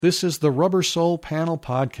This is the Rubber Soul Panel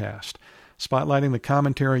Podcast, spotlighting the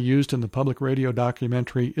commentary used in the public radio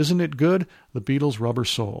documentary Isn't It Good? The Beatles' Rubber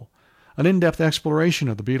Soul, an in-depth exploration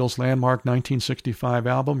of the Beatles' landmark 1965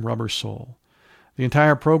 album Rubber Soul. The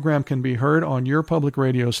entire program can be heard on your public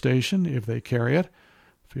radio station, if they carry it.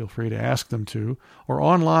 Feel free to ask them to, or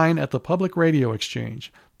online at the Public Radio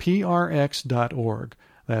Exchange, prx.org.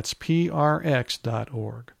 That's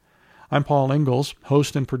prx.org. I'm Paul Ingalls,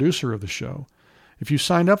 host and producer of the show. If you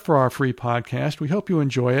signed up for our free podcast, we hope you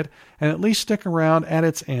enjoy it and at least stick around at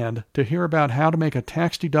its end to hear about how to make a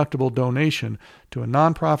tax-deductible donation to a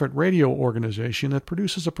nonprofit radio organization that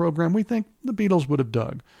produces a program we think the Beatles would have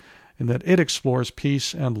dug, and that it explores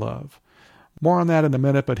peace and love. More on that in a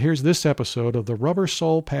minute, but here's this episode of the Rubber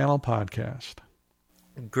Soul Panel Podcast.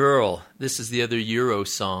 Girl, this is the other Euro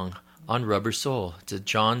song on Rubber Soul. It's a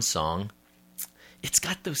John song. It's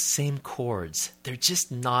got those same chords. They're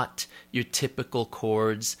just not your typical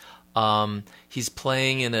chords. He's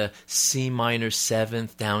playing in a C minor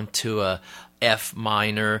seventh down to a F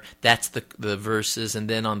minor. That's the verses. And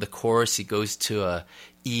then on the chorus, he goes to a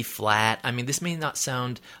E flat. I mean, this may not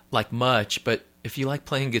sound like much, but if you like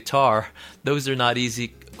playing guitar, those are not easy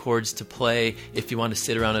chords to play if you want to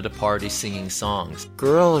sit around at a party singing songs.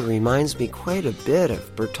 Girl reminds me quite a bit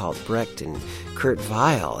of Bertolt Brecht and Kurt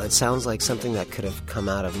Weill. It sounds like something that could have come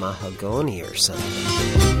out of Mahagoni or something.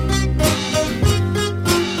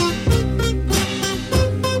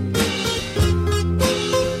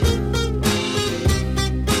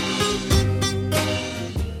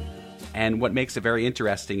 And what makes it very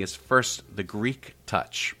interesting is first the Greek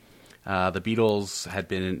touch. The Beatles had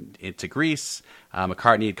been into Greece.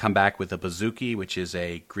 McCartney had come back with a bouzouki, which is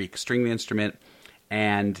a Greek string instrument,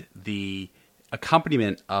 and the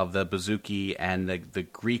accompaniment of the bouzouki and the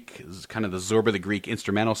Greek, kind of the Zorba the Greek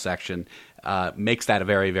instrumental section, makes that a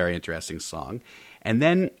very, very interesting song. And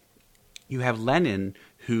then you have Lennon,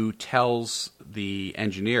 who tells the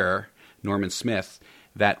engineer, Norman Smith,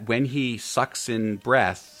 that when he sucks in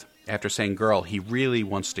breath after saying girl, he really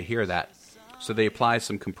wants to hear that. So they apply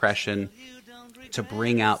some compression to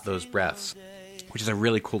bring out those breaths, which is a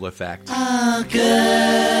really cool effect. Oh, girl.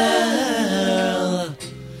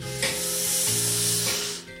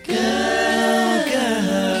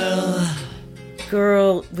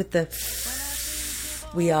 Girl with the...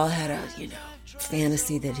 We all had a,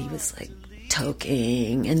 fantasy that he was like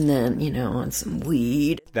toking and then, on some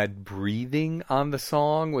weed. That breathing on the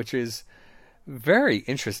song, which is very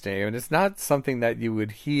interesting. And it's not something that you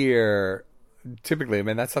would hear typically. I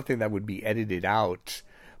mean, that's something that would be edited out,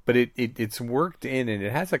 but it's worked in, and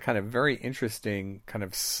it has a kind of very interesting kind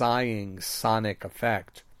of sighing sonic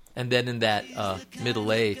effect. And then in that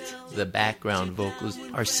middle eight, the background vocals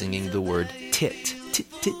are singing the word tit. Tit,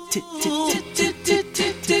 tit, tit, tit, tit, tit,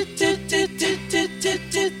 tit,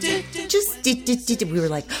 tit, tit. Just tit. We were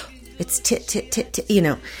like, it's tit, tit, tit,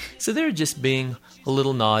 tit, So they're just being a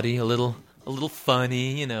little naughty, a little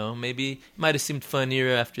funny, maybe it might have seemed funnier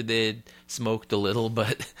after they'd smoked a little,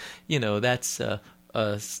 but, that's the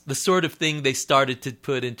sort of thing they started to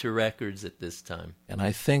put into records at this time. And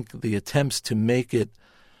I think the attempts to make it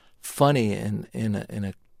funny in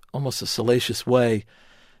a almost a salacious way,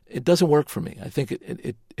 it doesn't work for me. I think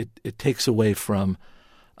it takes away from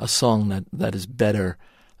a song that is better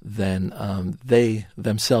than they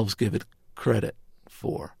themselves give it credit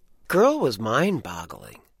for. Girl was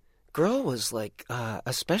mind-boggling. Girl was like,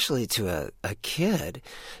 especially to a kid,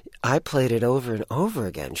 I played it over and over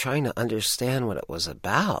again, trying to understand what it was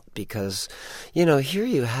about. Because, here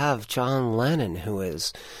you have John Lennon, who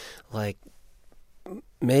is like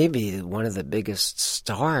maybe one of the biggest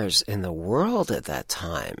stars in the world at that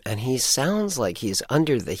time. And he sounds like he's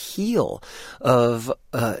under the heel of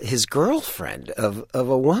his girlfriend, of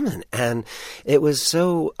a woman. And it was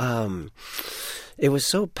so... It was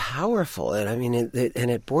so powerful, and I mean,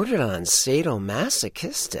 it bordered on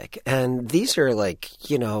sadomasochistic. And these are like,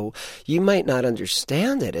 you might not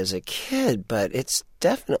understand it as a kid, but it's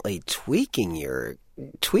definitely tweaking you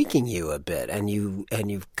a bit, and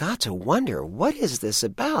you've got to wonder, what is this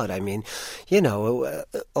about? I mean,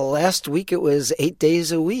 last week it was 8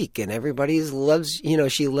 days a week, and everybody loves,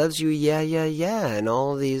 she loves you, yeah, and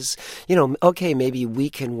all of these, okay, maybe we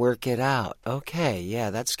can work it out. Okay, yeah,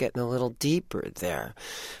 that's getting a little deeper there.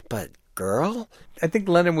 But girl? I think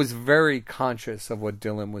Lennon was very conscious of what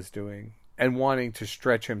Dylan was doing and wanting to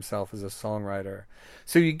stretch himself as a songwriter.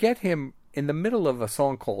 So you get him in the middle of a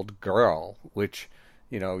song called Girl, which...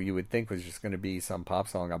 you would think was just going to be some pop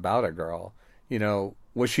song about a girl.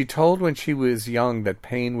 Was she told when she was young that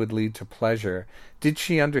pain would lead to pleasure? Did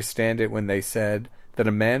she understand it when they said that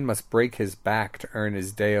a man must break his back to earn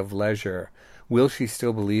his day of leisure? will she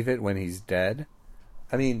still believe it when he's dead?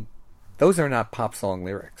 I mean, those are not pop song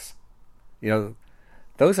lyrics. You know,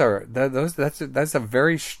 that's a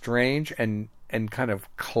very strange and kind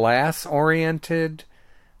of class oriented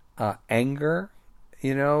anger.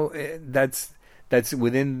 You know, that's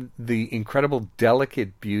within the incredible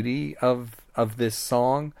delicate beauty of this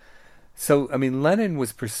song. So, I mean, Lennon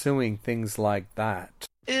was pursuing things like that.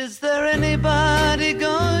 Is there anybody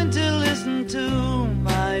going to listen to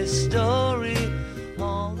my story?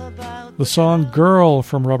 All about The song Girl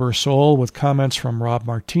from Rubber Soul, with comments from Rob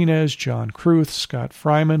Martinez, John Cruth, Scott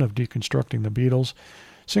Fryman of Deconstructing the Beatles.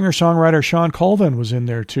 Singer-songwriter Sean Colvin was in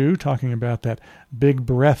there too, talking about that big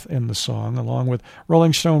breath in the song, along with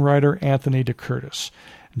Rolling Stone writer Anthony DeCurtis.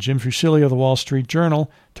 And Jim Fusilli of the Wall Street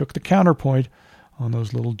Journal took the counterpoint on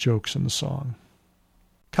those little jokes in the song.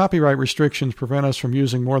 Copyright restrictions prevent us from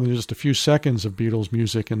using more than just a few seconds of Beatles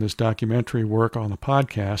music in this documentary work on the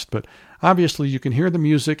podcast, but obviously you can hear the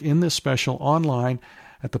music in this special online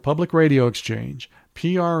at the Public Radio Exchange,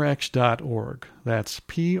 prx.org. That's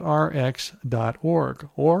prx.org,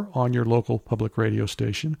 or on your local public radio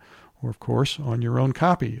station, or of course on your own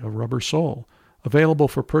copy of Rubber Soul, available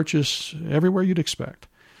for purchase everywhere you'd expect.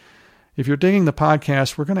 If you're digging the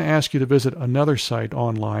podcast, we're going to ask you to visit another site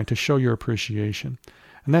online to show your appreciation,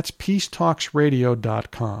 and that's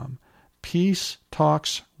peacetalksradio.com,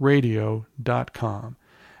 peacetalksradio.com,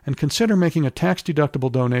 and consider making a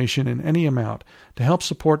tax-deductible donation in any amount to help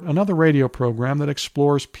support another radio program that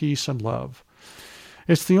explores peace and love.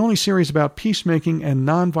 It's the only series about peacemaking and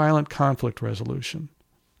nonviolent conflict resolution.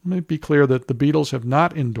 Let me be clear that the Beatles have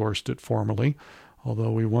not endorsed it formally,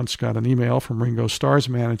 although we once got an email from Ringo Starr's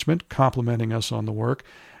management complimenting us on the work,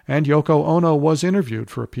 and Yoko Ono was interviewed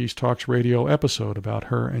for a Peace Talks Radio episode about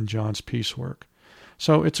her and John's peace work.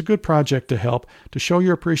 So it's a good project to help, to show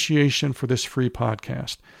your appreciation for this free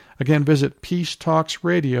podcast. Again, visit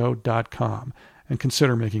peacetalksradio.com and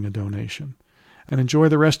consider making a donation. And enjoy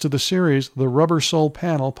the rest of the series, the Rubber Soul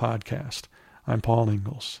Panel Podcast. I'm Paul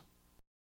Ingalls.